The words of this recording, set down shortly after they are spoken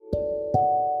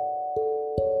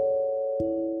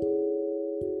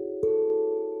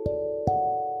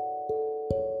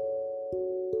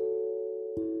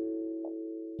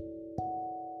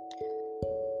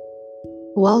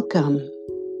Welcome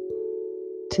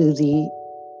to the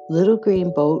Little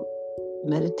Green Boat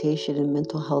Meditation and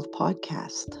Mental Health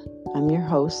Podcast. I'm your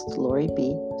host, Lori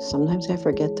B. Sometimes I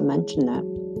forget to mention that.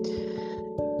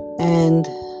 And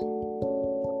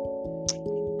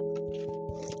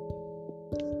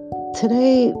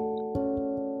today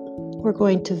we're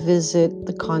going to visit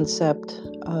the concept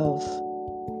of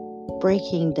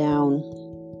breaking down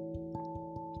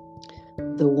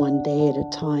the one day at a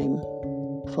time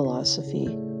philosophy.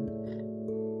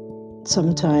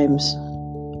 Sometimes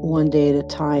one day at a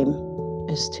time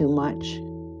is too much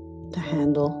to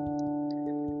handle,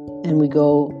 and we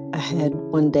go ahead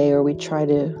one day, or we try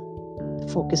to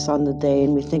focus on the day,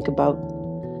 and we think about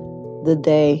the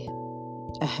day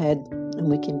ahead, and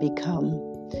we can become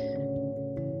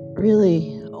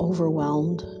really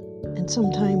overwhelmed. And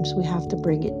sometimes we have to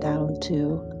bring it down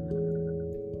to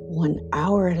 1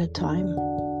 hour at a time,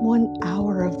 1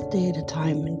 hour of the day at a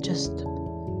time, and just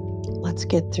let's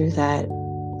get through that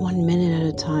 1 minute at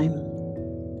a time.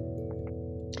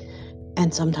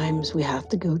 And sometimes we have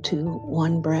to go to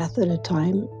one breath at a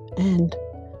time. And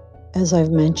as I've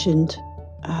mentioned,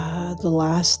 the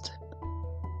last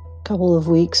couple of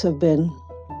weeks have been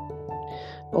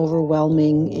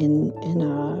overwhelming in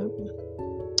a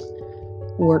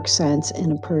work sense,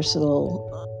 in a personal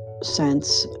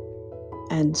sense.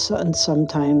 And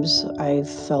sometimes I've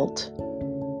felt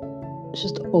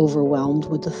just overwhelmed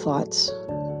with the thoughts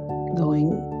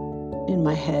going in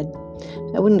my head.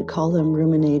 I wouldn't call them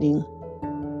ruminating,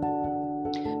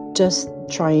 just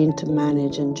trying to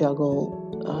manage and juggle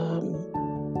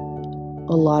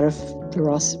a lot of the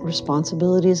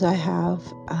responsibilities I have,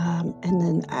 and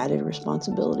then added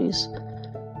responsibilities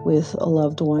with a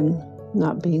loved one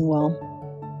not being well.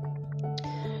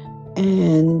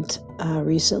 And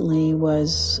recently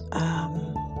was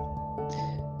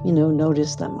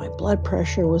noticed that my blood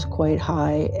pressure was quite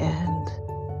high, and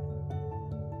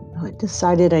I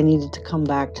decided I needed to come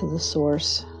back to the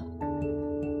source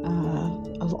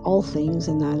of all things,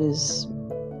 and that is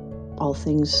all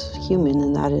things human,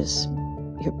 and that is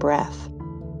your breath.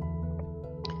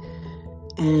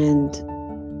 And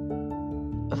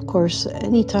of course,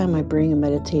 anytime I bring a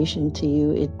meditation to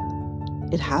you,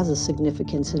 it has a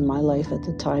significance in my life at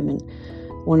the time. And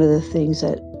one of the things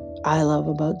that I love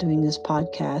about doing this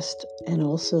podcast, and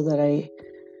also that I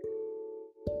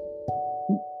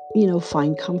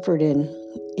find comfort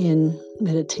in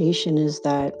meditation, is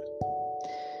that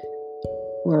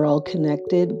we're all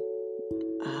connected.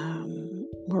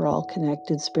 We're all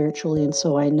connected spiritually, and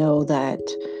so I know that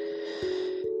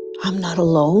I'm not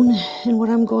alone in what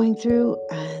I'm going through.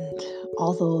 And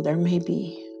although there may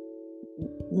be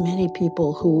many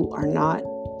people who are not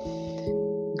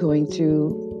going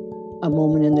through a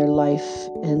moment in their life,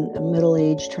 in a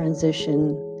middle-age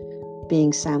transition,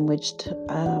 being sandwiched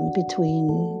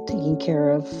between taking care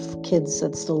of kids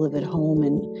that still live at home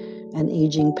and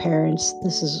aging parents,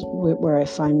 this is where I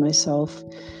find myself.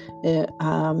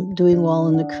 Doing well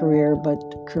in the career, but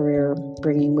career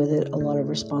bringing with it a lot of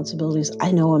responsibilities.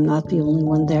 I know I'm not the only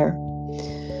one there.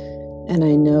 And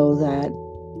I know that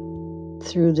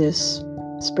through this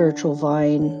spiritual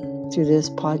vine, through this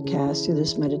podcast, through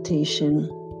this meditation,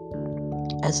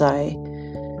 as I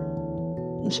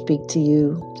speak to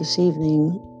you this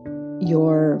evening,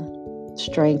 your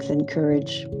strength and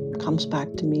courage comes back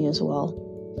to me as well.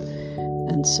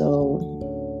 And so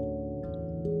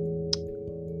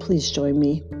please join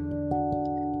me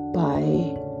by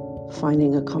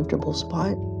finding a comfortable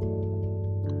spot.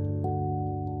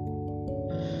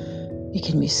 You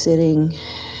can be sitting,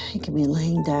 you can be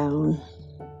laying down.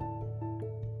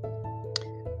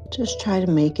 Just try to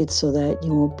make it so that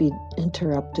you won't be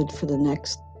interrupted for the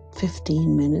next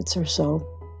 15 minutes or so.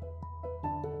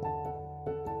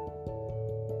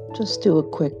 Just do a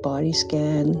quick body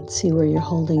scan, see where you're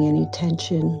holding any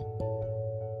tension.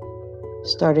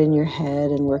 Start in your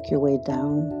head and work your way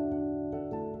down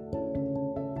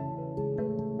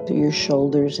through your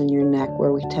shoulders and your neck,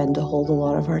 where we tend to hold a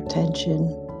lot of our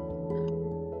tension.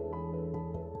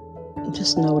 And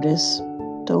just notice,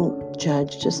 don't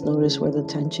judge, just notice where the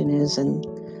tension is, and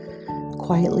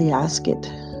quietly ask it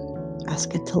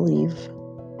to leave.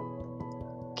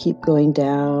 Keep going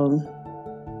down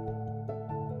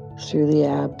through the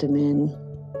abdomen.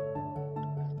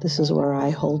 This is where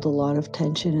I hold a lot of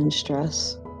tension and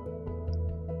stress.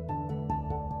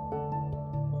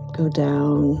 Go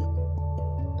down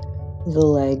the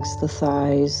legs, the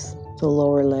thighs, the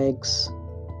lower legs,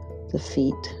 the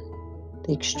feet,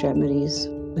 the extremities.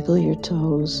 Wiggle your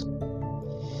toes.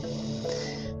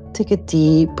 Take a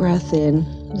deep breath in,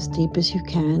 as deep as you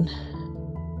can.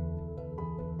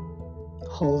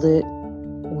 Hold it.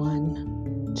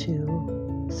 1,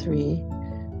 3.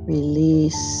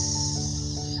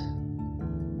 Release.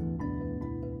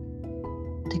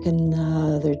 Take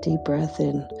another deep breath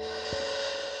in.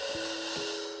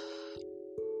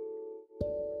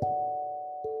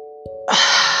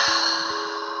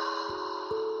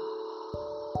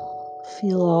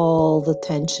 Feel all the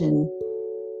tension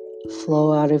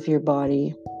flow out of your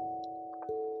body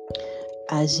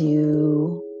as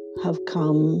you have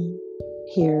come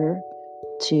here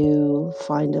to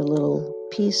find a little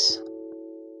peace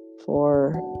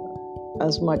for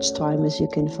as much time as you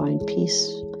can find peace.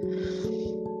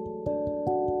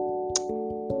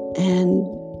 And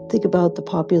think about the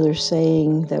popular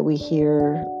saying that we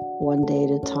hear, one day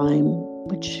at a time,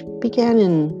 which began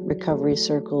in recovery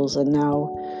circles and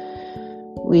now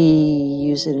we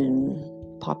use it in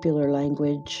popular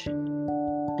language.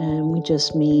 And we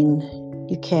just mean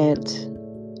you can't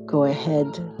go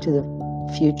ahead to the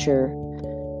future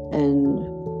and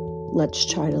let's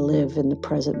try to live in the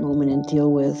present moment and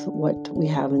deal with what we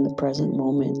have in the present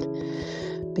moment,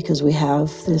 because we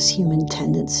have this human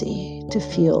tendency to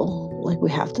feel like we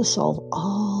have to solve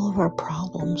all of our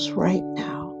problems right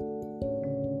now.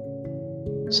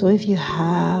 So if you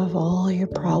have all your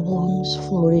problems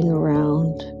floating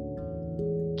around,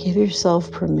 give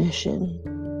yourself permission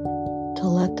to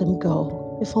let them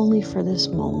go, if only for this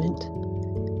moment,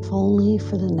 if only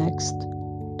for the next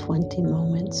 20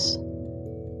 moments.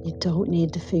 You don't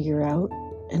need to figure out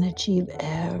and achieve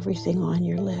everything on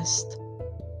your list.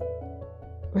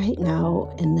 Right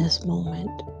now, in this moment,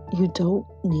 you don't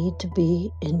need to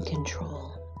be in control.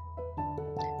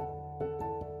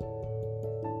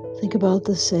 Think about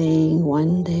the saying,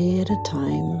 one day at a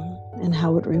time, and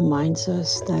how it reminds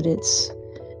us that it's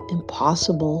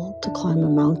impossible to climb a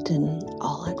mountain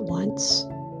all at once,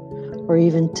 or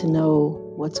even to know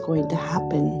what's going to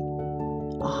happen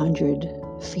 100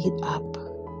 feet up.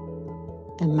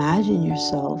 Imagine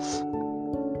yourself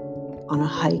on a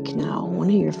hike now, one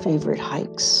of your favorite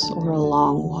hikes, or a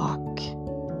long walk.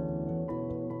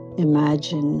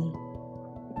 Imagine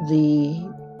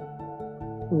the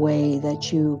way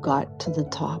that you got to the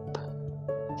top.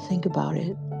 Think about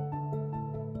it.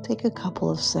 Take a couple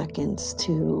of seconds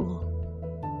to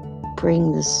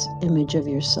bring this image of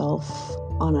yourself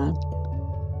on a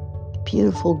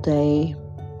beautiful day,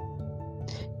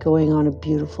 going on a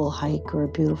beautiful hike or a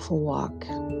beautiful walk.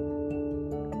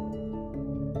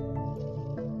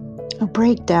 Now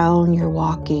break down your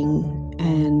walking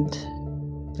and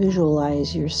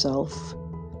visualize yourself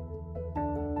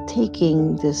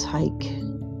taking this hike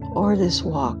or this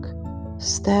walk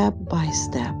step by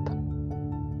step.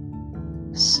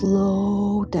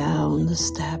 Slow down the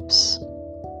steps,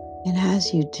 and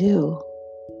as you do,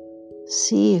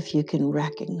 see if you can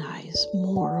recognize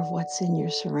more of what's in your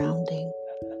surrounding.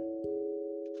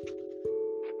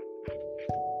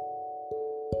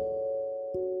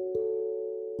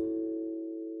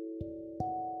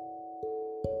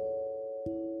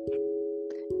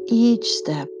 Each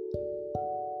step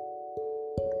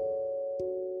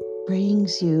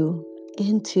brings you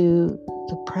into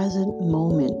the present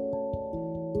moment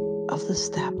of the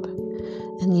step,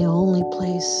 and the only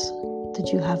place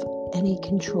that you have any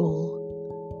control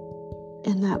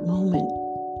in that moment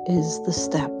is the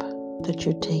step that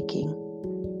you're taking.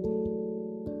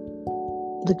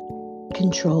 The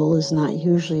control is not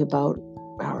usually about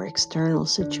our external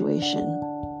situation,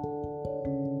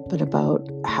 but about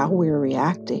how we're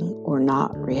reacting or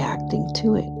not reacting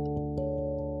to it.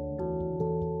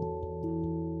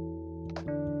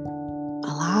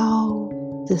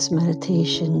 Allow this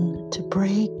meditation to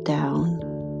break down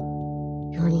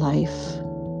your life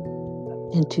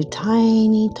into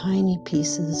tiny, tiny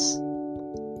pieces,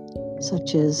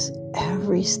 such as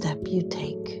every step you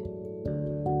take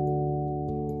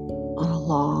on a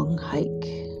long hike.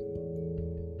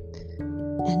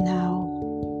 And now,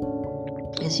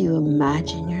 as you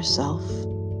imagine yourself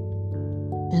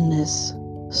in this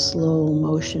slow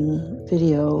motion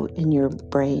video in your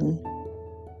brain,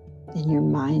 in your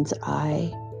mind's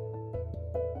eye,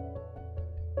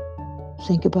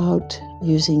 think about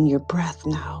using your breath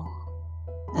now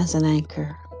as an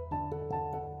anchor,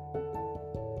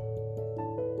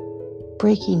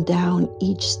 breaking down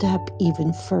each step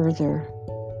even further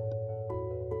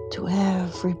to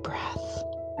every breath.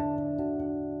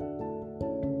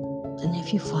 And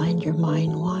if you find your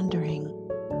mind wandering,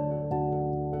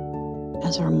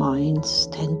 as our minds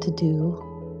tend to do,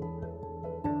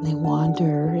 they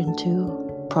wander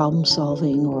into problem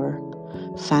solving or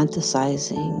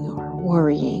fantasizing or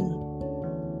worrying.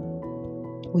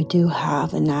 We do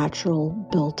have a natural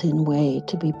built-in way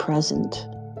to be present.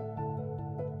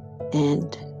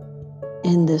 And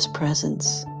in this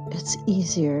presence, it's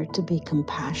easier to be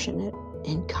compassionate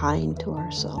and kind to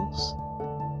ourselves.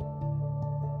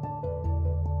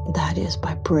 That is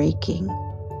by breaking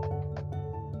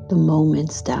the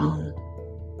moments down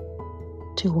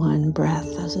to one breath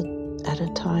at a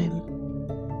time.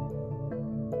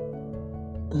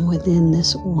 And within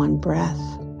this one breath,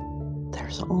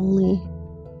 there's only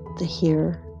the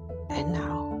here and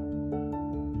now.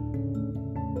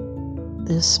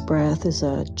 This breath is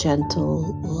a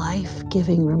gentle,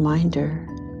 life-giving reminder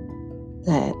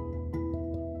that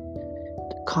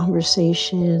the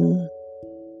conversation,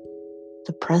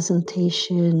 the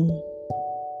presentation,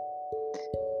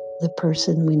 the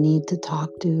person we need to talk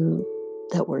to,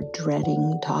 that we're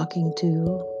dreading talking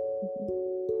to,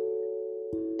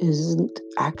 isn't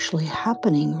actually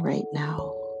happening right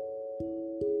now.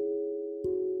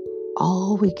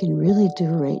 All we can really do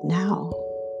right now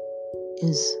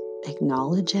is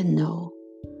acknowledge and know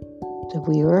that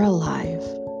we are alive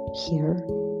here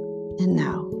and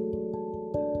now,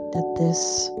 that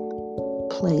this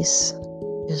place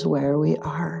is where we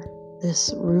are,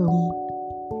 this room,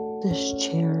 this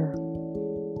chair,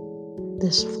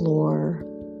 this floor,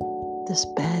 this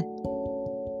bed.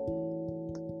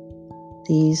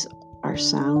 These are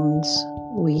sounds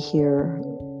we hear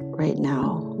right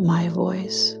now, my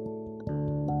voice,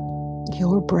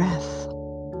 your breath,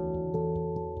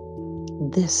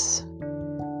 this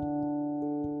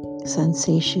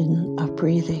sensation of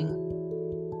breathing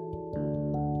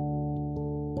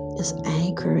is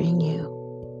anchoring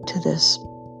you to this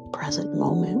present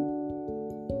moment.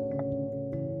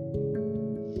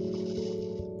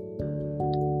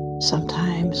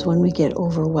 Sometimes when we get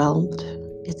overwhelmed,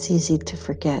 it's easy to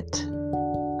forget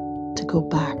to go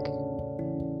back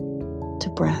to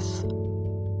breath.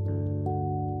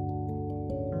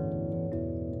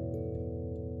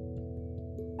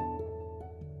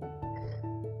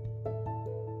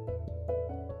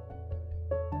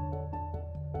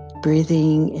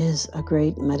 Breathing is a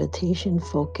great meditation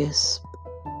focus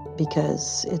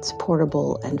because it's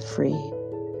portable and free,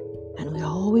 and we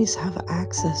always have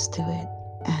access to it.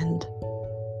 And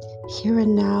here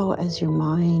and now, as your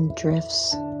mind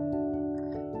drifts,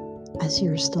 as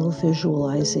you're still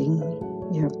visualizing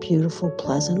your beautiful,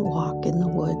 pleasant walk in the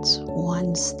woods,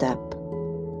 one step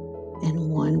and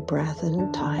one breath at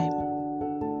a time,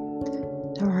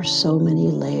 there are so many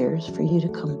layers for you to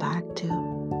come back to.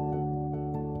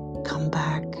 Come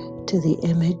back to the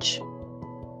image,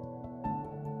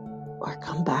 or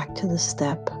come back to the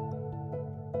step,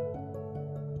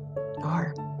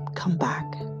 or come back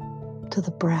to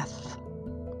the breath.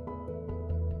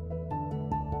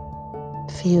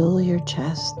 Feel your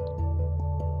chest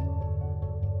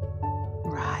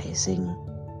rising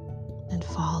and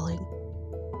falling.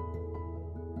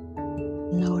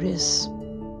 Notice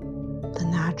the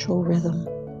natural rhythm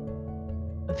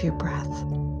of your breath.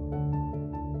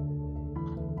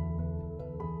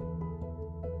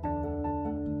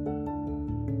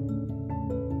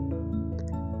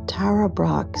 Tara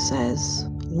Brach says,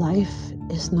 life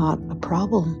is not a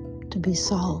problem to be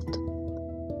solved.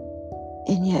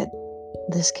 And yet,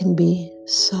 this can be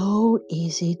so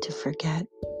easy to forget.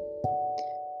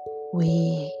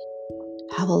 We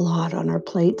have a lot on our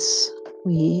plates.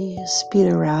 We speed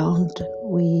around.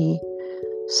 We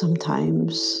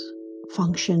sometimes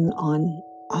function on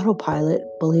autopilot,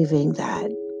 believing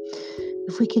that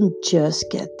if we can just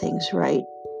get things right,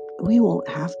 we won't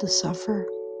have to suffer.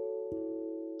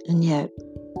 And yet,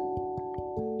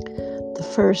 the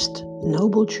first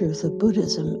noble truth of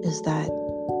Buddhism is that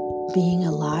being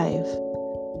alive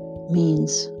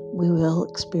means we will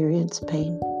experience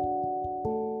pain,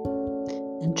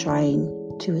 and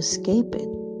trying to escape it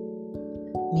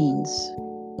means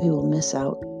we will miss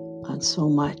out on so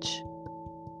much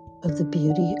of the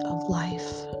beauty of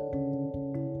life.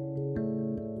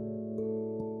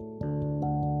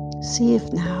 See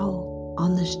if now,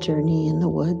 on this journey in the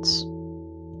woods,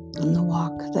 on the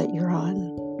walk that you're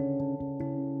on,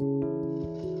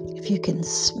 if you can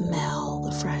smell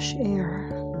the fresh air.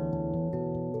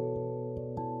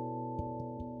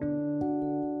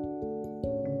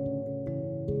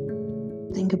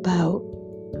 Think about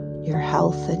your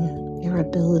health and your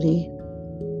ability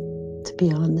to be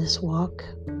on this walk.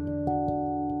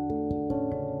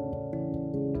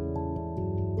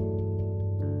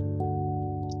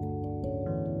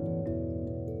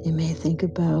 You may think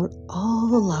about all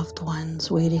the loved ones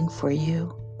waiting for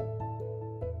you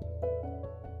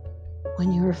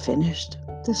when you are finished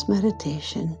this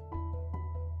meditation.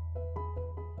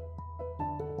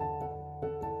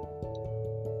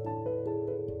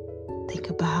 Think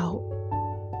about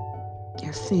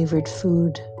your favorite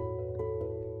food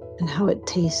and how it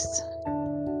tastes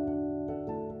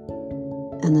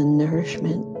and the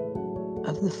nourishment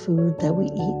of the food that we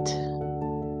eat.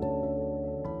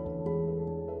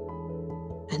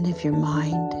 And if your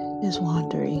mind is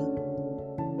wandering,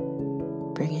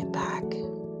 bring it back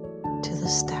to the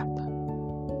step.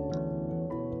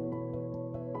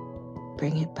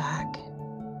 Bring it back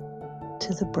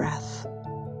to the breath.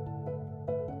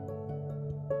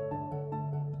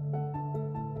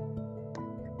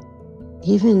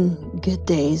 Even good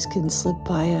days can slip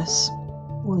by us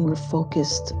when we're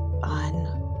focused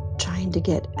on trying to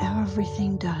get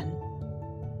everything done,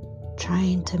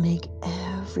 trying to make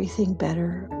everything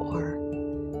better or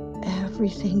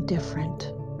everything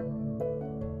different.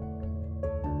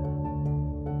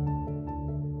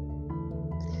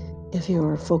 If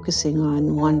you're focusing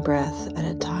on one breath at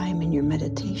a time in your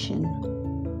meditation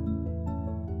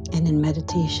and in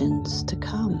meditations to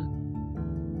come,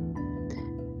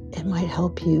 it might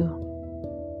help you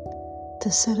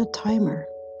to set a timer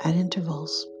at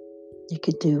intervals. You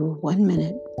could do 1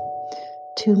 minute,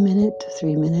 2 minute,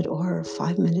 3 minute, or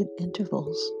 5 minute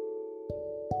intervals.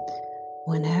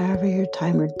 Whenever your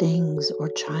timer dings or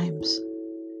chimes,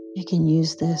 you can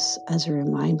use this as a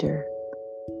reminder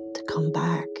to come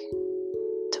back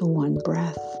to one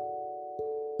breath,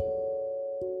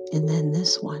 and then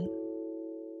this one,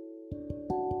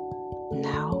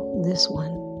 now this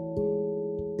one.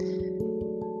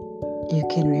 You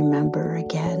can remember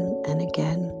again and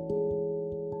again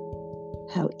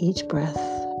how each breath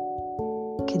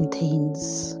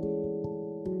contains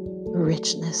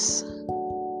richness,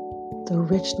 the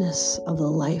richness of the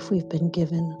life we've been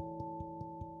given,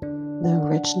 the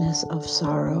richness of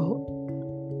sorrow,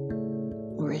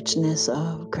 richness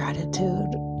of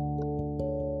gratitude,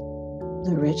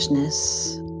 the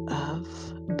richness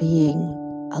of being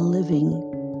a living,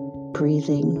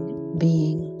 breathing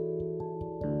being.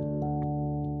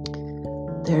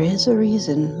 There is a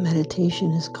reason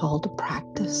meditation is called a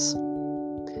practice.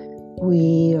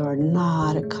 We are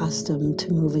not accustomed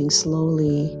to moving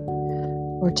slowly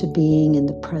or to being in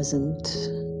the present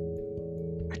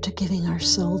or to giving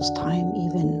ourselves time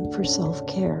even for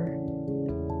self-care.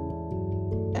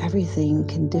 Everything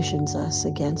conditions us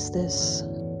against this.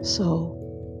 So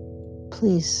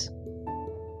please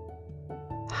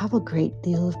have a great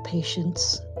deal of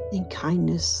patience and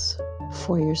kindness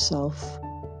for yourself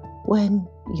when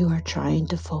you are trying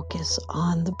to focus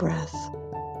on the breath.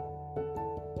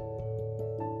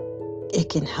 It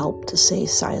can help to say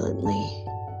silently,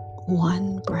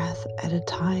 one breath at a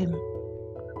time,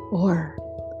 or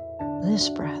this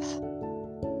breath,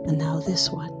 and now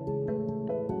this one,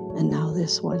 and now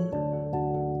this one.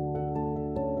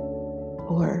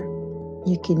 Or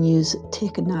you can use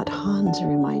Thich Nhat Hanh's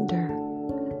reminder,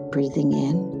 breathing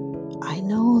in, I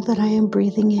know that I am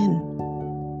breathing in.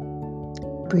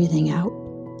 Breathing out,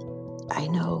 I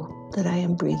know that I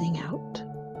am breathing out.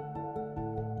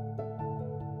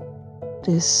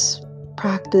 This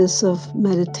practice of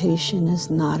meditation is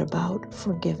not about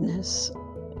forgiveness.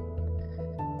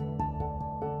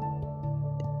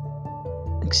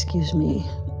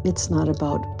 It's not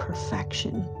about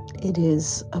perfection. It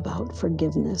is about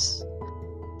forgiveness,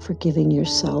 forgiving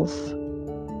yourself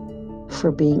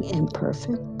for being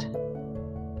imperfect,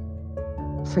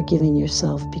 forgiving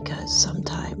yourself because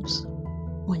sometimes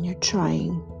when you're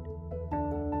trying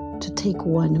to take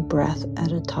one breath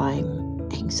at a time,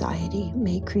 anxiety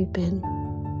may creep in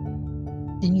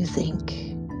and you think,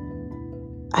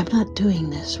 I'm not doing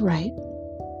this right.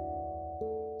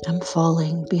 I'm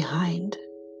falling behind.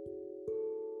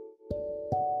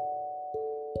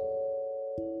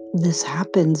 This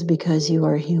happens because you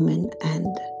are human,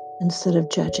 and instead of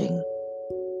judging,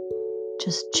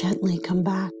 just gently come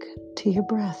back to your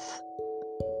breath.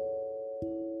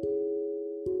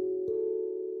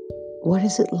 What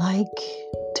is it like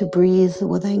to breathe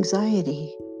with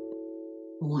anxiety?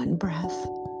 One breath,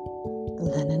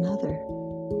 then another.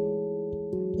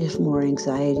 If more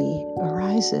anxiety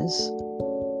arises,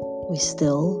 we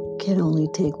still can only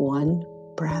take one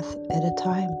breath at a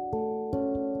time.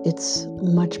 It's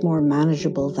much more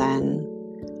manageable than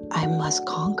I must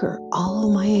conquer all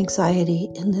of my anxiety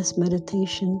in this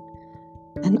meditation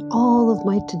and all of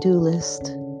my to-do list,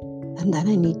 and then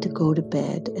I need to go to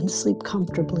bed and sleep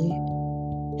comfortably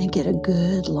and get a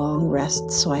good long rest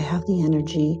so I have the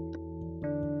energy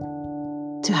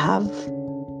to have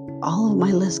all of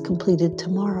my list completed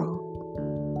tomorrow.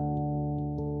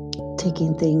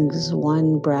 Taking things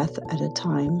one breath at a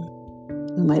time,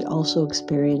 we might also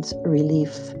experience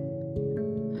relief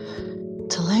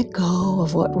to let go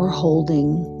of what we're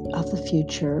holding of the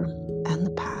future and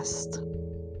the past.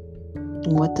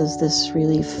 And what does this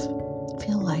relief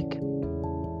feel like?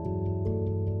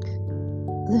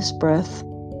 This breath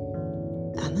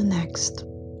and the next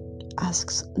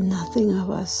asks nothing of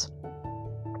us.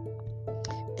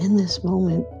 In this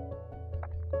moment,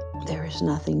 there is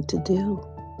nothing to do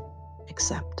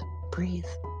except breathe.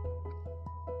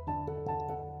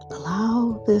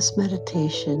 Allow this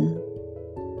meditation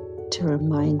to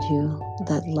remind you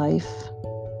that life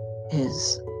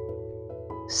is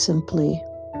simply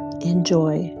in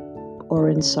joy or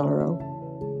in sorrow,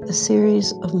 a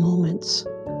series of moments,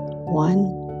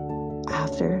 one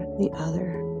after the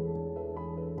other.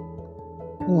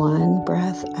 One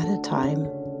breath at a time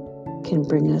can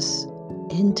bring us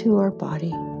into our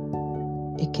body.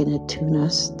 It can attune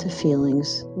us to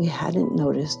feelings we hadn't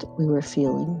noticed we were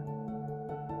feeling.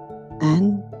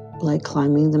 And like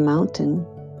climbing the mountain,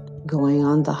 going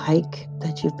on the hike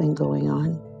that you've been going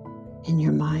on in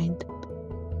your mind,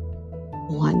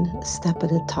 one step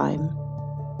at a time,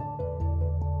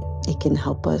 it can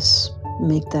help us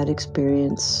make that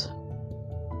experience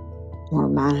more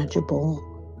manageable,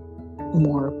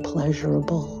 more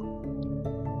pleasurable.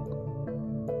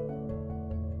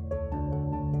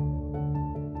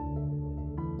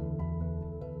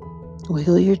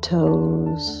 Wiggle your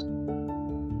toes.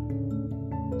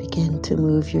 Begin to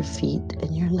move your feet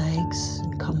and your legs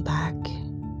and come back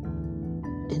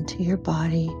into your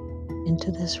body,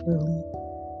 into this room,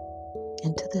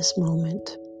 into this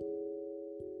moment.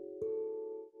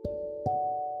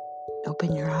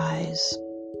 Open your eyes.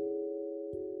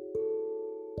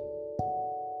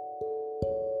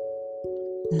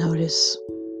 Notice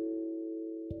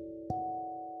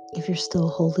if you're still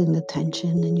holding the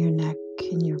tension in your neck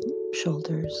and your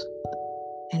shoulders,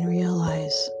 and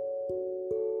realize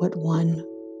what one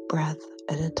breath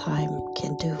at a time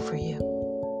can do for you.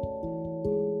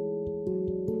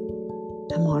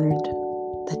 I'm honored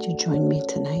that you joined me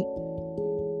tonight.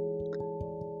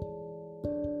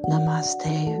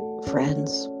 Namaste,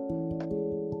 friends.